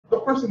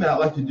first thing that I'd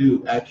like to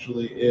do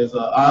actually is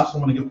I also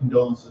want to give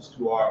condolences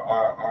to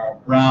our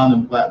brown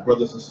and black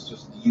brothers and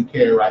sisters in the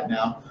UK right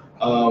now.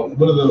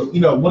 One of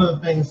the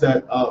things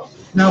that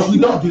now we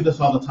don't do this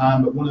all the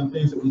time, but one of the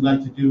things that we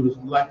like to do is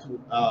we like to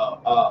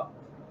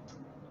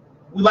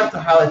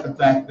highlight the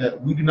fact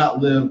that we do not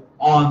live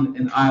on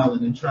an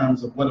island in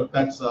terms of what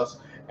affects us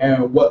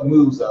and what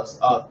moves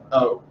us.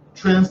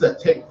 Trends that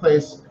take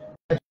place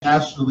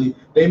internationally,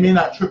 they may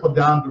not trickle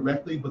down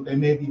directly, but they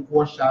may be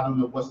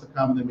foreshadowing of what's to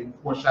come, and they may be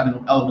foreshadowing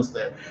of elements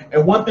there.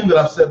 And one thing that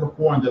I've said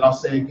before and that I'll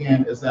say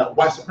again is that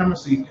white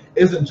supremacy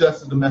isn't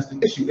just a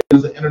domestic issue, it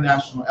is an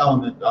international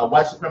element.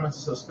 White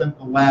supremacists have spent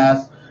the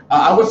last,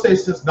 I would say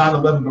since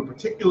 9/11, but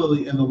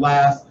particularly in the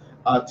last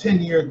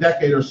 10-year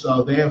decade or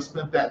so, they have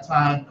spent that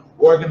time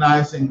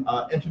organizing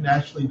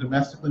internationally,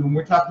 domestically. When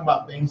we're talking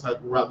about things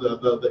like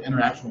the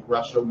interaction with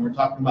Russia, when we're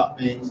talking about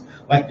things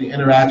like the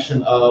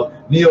interaction of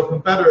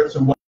neo-Confederates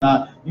and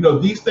whatnot,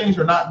 these things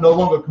are no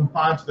longer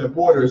confined to their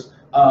borders.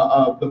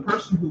 The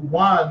person who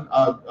won,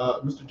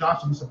 Mr.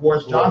 Johnson, Mr.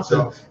 Boris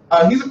Johnson,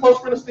 he's a close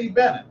friend of Steve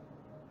Bannon.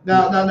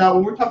 Now,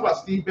 when we're talking about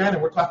Steve Bannon,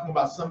 we're talking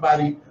about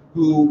somebody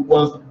who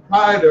was the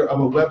proprietor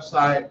of a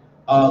website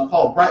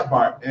called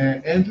Breitbart.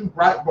 And Andrew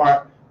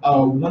Breitbart,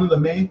 one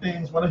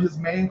of his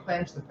main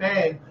claims to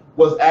fame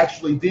was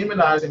actually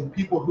demonizing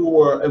people who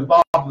were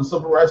involved in the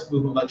civil rights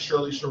movement, like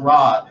Shirley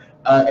Sherrod,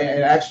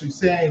 and actually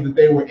saying that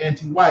they were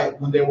anti-white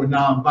when they were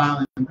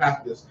non-violent in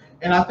practice.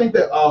 And I think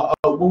that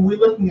when we're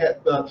looking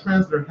at the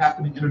trends that are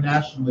happening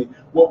internationally,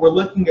 what we're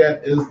looking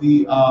at is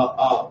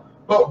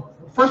well,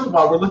 first of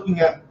all, we're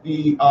looking at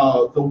the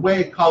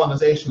way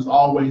colonization has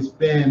always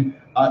been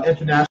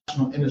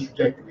international in its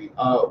trajectory.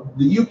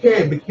 The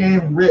UK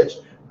became rich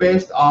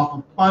based off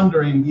of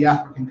plundering the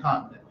African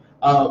continent.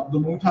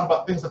 When we talk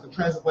about things like the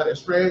transatlantic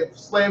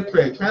slave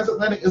trade,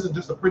 transatlantic isn't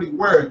just a pretty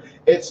word.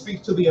 It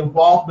speaks to the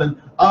involvement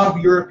of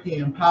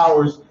European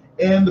powers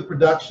in the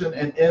production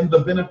and in the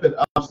benefit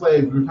of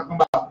slaves. We're talking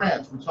about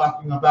France, we're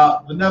talking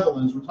about the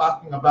Netherlands, we're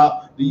talking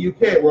about the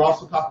UK, we're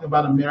also talking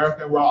about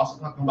America, we're also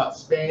talking about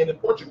Spain and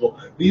Portugal.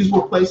 These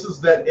were places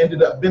that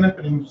ended up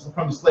benefiting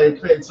from the slave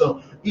trade.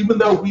 So even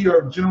though we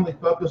are generally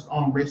focused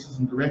on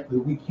racism directly,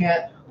 we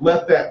can't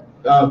let that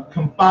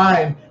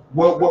confine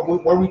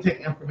where we take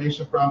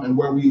information from and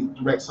where we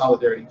direct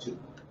solidarity to.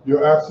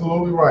 You're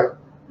absolutely right.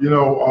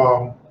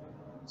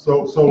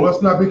 So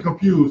let's not be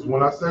confused.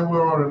 When I say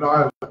we're on an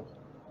island,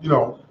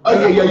 Yeah.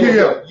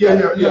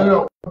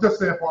 I'm just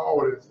saying for our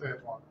audience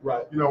standpoint.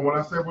 Right. When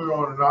I say we're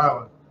on an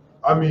island,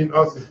 I mean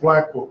us as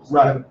black folks.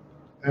 Right.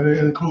 And it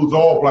includes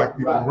all black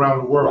people around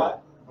the world. Right.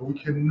 And we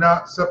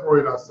cannot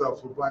separate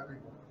ourselves from black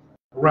people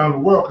around the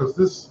world, because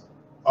this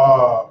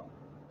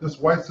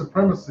white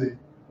supremacy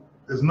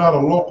is not a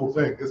local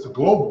thing, it's a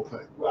global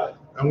thing. Right.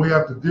 And we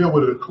have to deal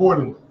with it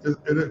accordingly.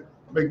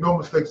 Make no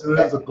mistakes, it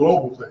is a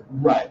global thing.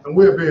 Right. And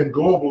we're being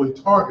globally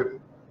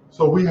targeted.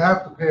 So we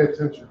have to pay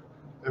attention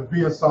and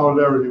be in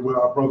solidarity with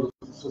our brothers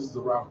and sisters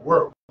around the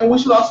world. And we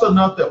should also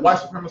note that white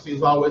supremacy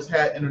has always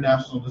had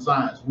international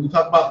designs. When we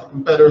talk about the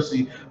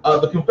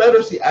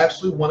Confederacy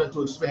actually wanted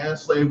to expand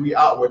slavery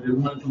outward. It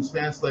wanted to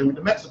expand slavery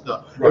to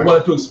Mexico. Right. It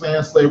wanted to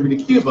expand slavery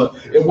to Cuba.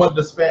 It wanted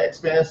to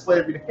expand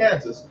slavery to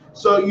Kansas.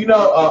 So,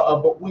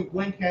 but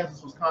when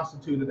Kansas was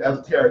constituted as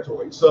a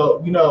territory. So,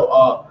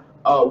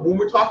 when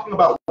we're talking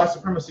about white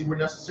supremacy, we're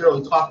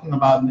necessarily talking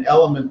about an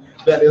element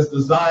that is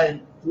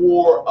designed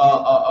for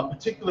a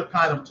particular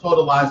kind of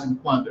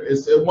totalizing plunder.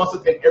 It wants to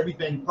take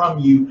everything from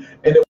you,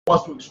 and it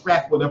wants to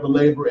extract whatever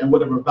labor and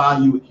whatever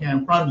value it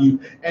can from you.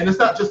 And it's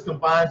not just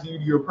confined to you,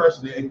 to your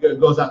person. It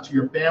goes out to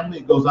your family,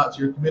 it goes out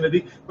to your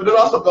community, but it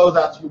also goes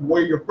out to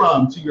where you're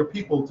from, to your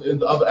people, to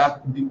the other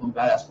African people in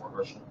diaspora.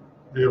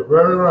 You're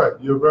very right.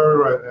 You're very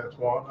right,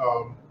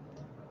 Antoine.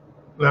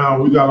 Now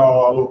we got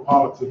all our little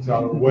politics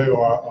out of the way.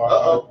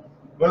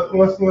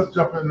 Let's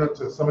jump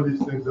into some of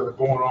these things that are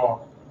going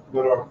on that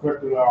are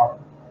affecting our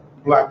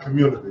black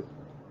community.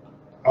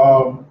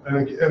 And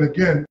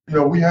again,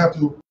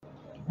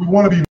 we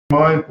want to be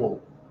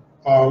mindful.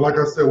 Like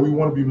I said, we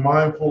want to be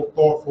mindful,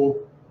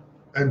 thoughtful,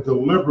 and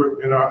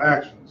deliberate in our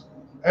actions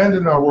and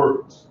in our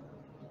words.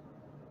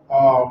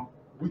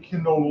 We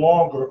can no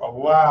longer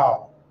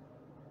allow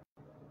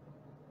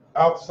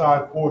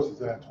outside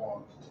forces,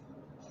 Antoine,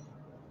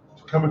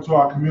 to come into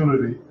our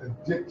community and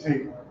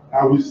dictate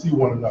how we see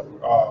one another.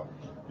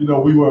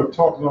 We were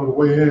talking on the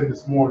way in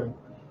this morning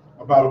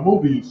about a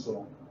movie you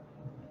saw,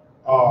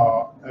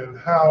 and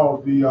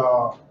how the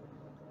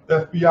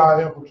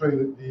FBI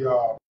infiltrated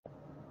the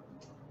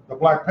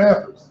Black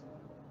Panthers,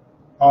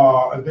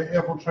 and they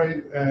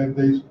infiltrate and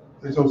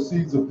they sow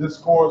seeds of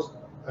discourse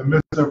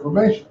and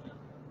misinformation,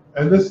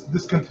 and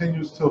this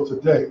continues till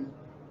today,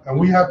 and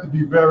we have to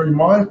be very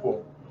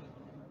mindful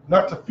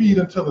not to feed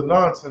into the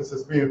nonsense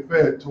that's being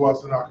fed to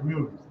us in our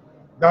communities,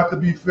 not to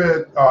be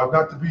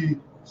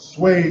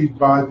swayed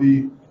by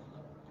the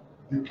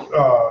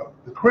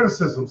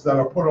criticisms that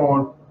are put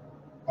on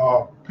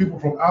people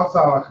from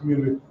outside our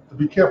community, to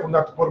be careful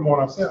not to put them on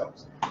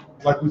ourselves.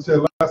 Like we said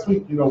last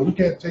week, we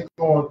can't take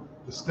on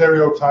the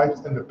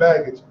stereotypes and the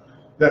baggage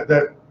that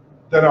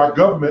that our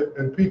government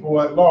and people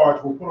at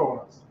large will put on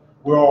us.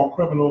 We're all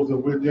criminals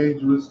and we're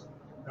dangerous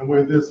and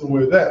we're this and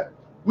we're that.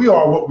 We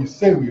are what we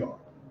say we are.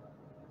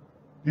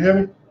 You hear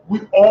me?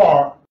 We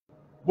are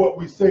what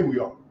we say we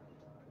are.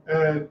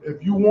 And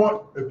if you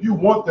want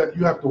that,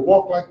 you have to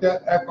walk like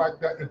that, act like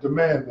that, and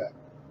demand that.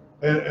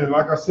 And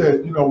like I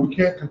said, you know, we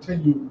can't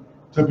continue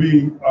to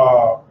be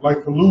like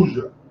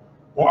Fallujah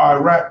or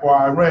Iraq or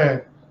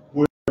Iran,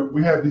 where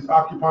we have these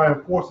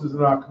occupying forces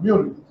in our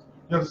communities.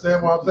 You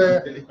understand what I'm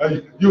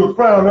saying? You were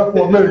frowning up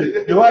for a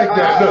minute. You like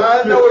that?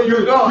 I know where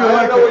you're going.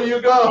 I know where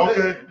you're going.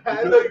 Okay,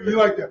 you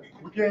like that?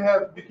 We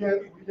can't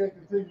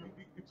continue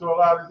to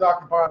allow these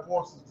occupying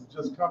forces to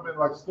just come in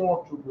like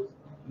stormtroopers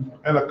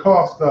and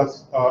accost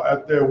us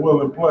at their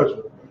will and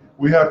pleasure.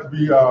 We have to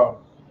be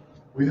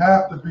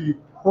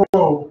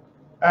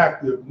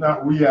proactive,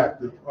 not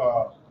reactive.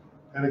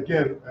 And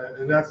again,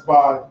 and that's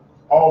by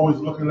always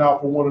looking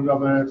out for one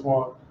another,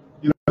 Antoine.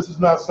 You know, this is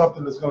not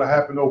something that's going to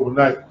happen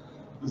overnight.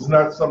 This is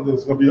not something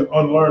that's going to be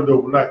unlearned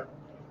overnight.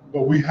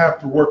 But we have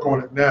to work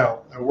on it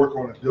now and work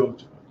on it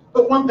diligently.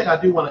 But one thing I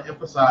do want to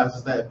emphasize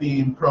is that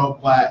being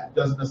pro-black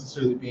doesn't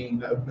necessarily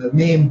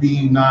mean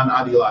being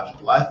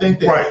non-ideological. I think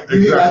that I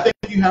think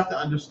you have to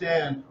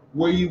understand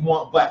where you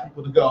want black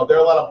people to go. There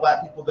are a lot of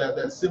black people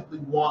that simply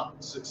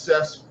want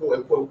success for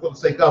the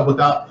sake of,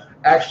 without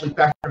actually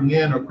factoring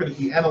in or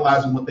critically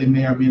analyzing what they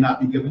may or may not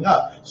be giving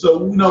up.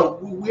 So, you know,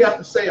 we have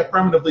to say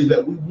affirmatively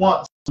that we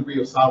want some degree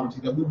of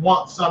sovereignty, that we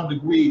want some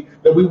degree,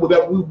 that we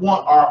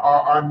want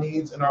our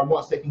needs and our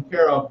wants taken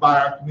care of by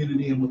our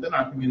community and within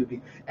our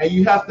community. And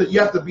you have to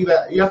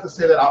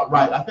say that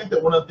outright. I think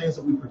that one of the things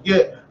that we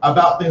forget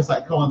about things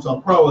like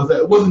COINTELPRO is that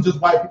it wasn't just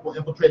white people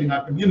infiltrating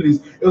our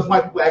communities, it was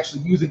white people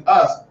actually using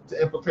us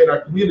to infiltrate our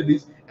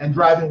communities and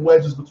driving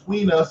wedges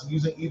between us,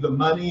 using either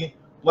money,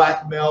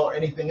 blackmail, or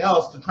anything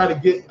else to try to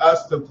get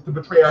us to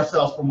betray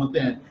ourselves from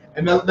within.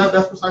 And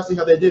that's precisely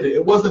how they did it.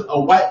 It wasn't a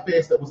white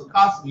face that was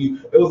accosting you.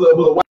 It was a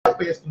white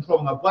face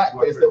controlling a black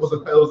face that was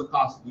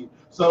accosting you.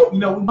 So, you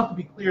know, we want to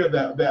be clear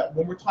that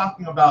when we're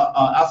talking about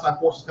outside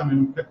forces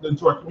coming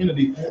into our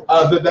community,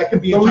 that can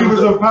be in terms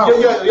of power.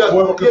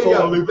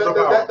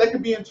 That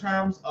can be in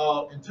terms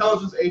of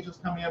intelligence agents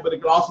coming in, but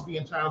it could also be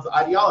in terms of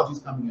ideologies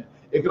coming in.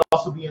 It could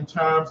also be in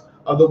terms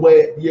of the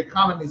way the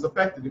economy is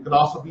affected. It could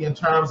also be in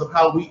terms of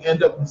how we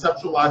end up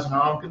conceptualizing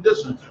our own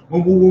condition.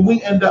 When we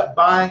end up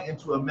buying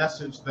into a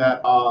message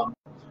that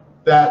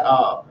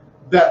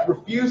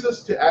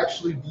refuses to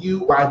actually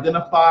view or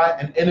identify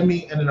an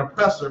enemy and an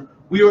oppressor,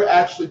 we are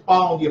actually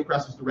following the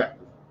oppressor's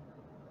directive.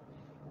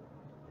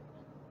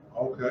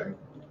 Okay.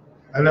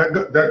 And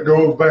that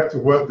goes back to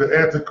what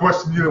the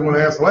question you didn't want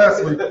to answer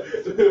last week.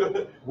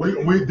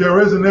 There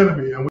is an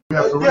enemy, and we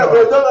have to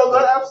realize.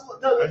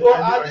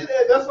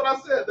 That's what I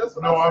said. That's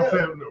what I said.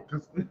 I'm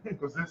saying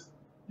because this,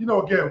 you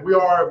know, again, we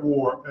are at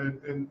war,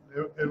 and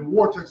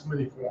war takes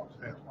many forms,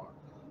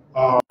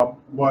 Antoine.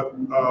 But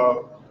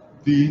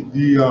the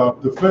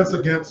defense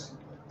against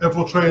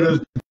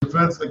infiltrators,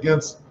 defense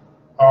against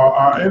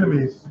our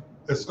enemies,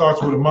 it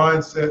starts with a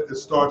mindset. It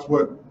starts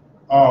with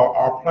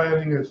our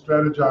planning and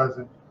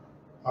strategizing.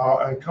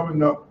 And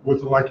coming up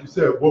with, like you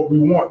said, what we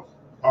want,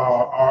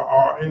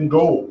 our end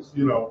goals.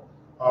 You know,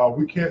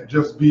 we can't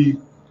just be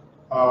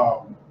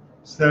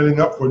standing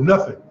up for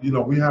nothing. You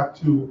know, we have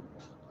to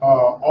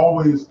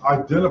always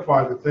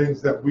identify the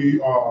things that we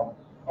are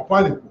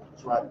fighting for.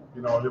 Right.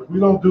 You know, and if we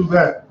don't do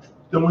that,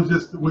 then we're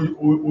just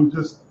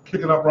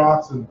kicking up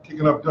rocks and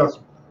kicking up dust.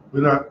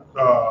 We're not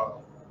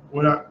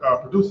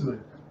producing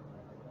anything.